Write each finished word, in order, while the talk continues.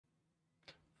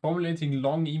formulating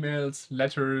long emails,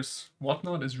 letters,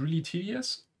 whatnot is really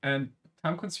tedious and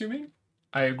time consuming.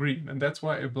 I agree, and that's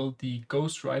why I built the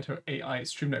Ghostwriter AI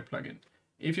StreamDeck plugin.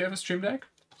 If you have a StreamDeck,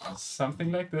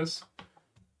 something like this,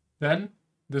 then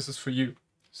this is for you.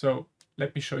 So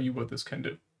let me show you what this can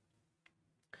do.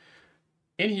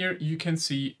 In here, you can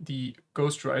see the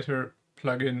Ghostwriter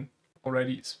plugin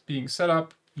already being set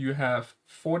up. You have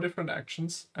 4 different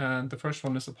actions, and the first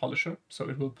one is a polisher. So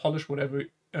it will polish whatever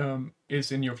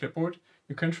is in your clipboard.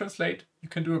 You can translate, you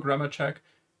can do a grammar check,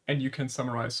 and you can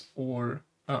summarize or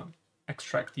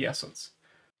extract the essence.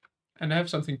 And I have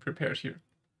something prepared here.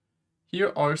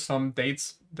 Here are some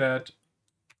dates that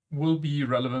will be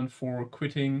relevant for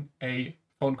quitting a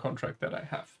phone contract that I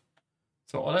have.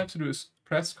 So all I have to do is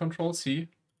press Ctrl+C,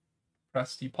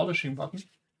 press the polishing button,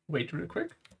 wait real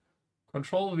quick,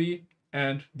 Ctrl+V,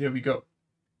 and there we go.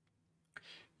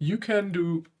 You can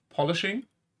do polishing.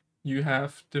 You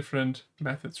have different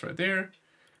methods right there.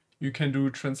 You can do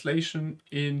translation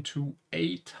into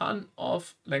a ton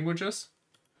of languages.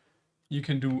 You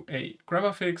can do a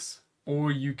grammar fix,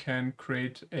 or you can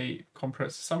create a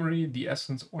compressed summary, the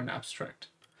essence, or an abstract.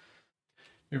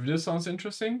 If this sounds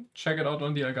interesting, check it out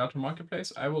on the Elgato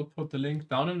Marketplace. I will put the link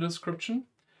down in the description.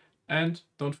 And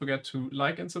don't forget to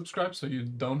like and subscribe so you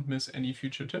don't miss any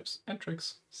future tips and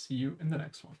tricks. See you in the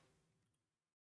next one.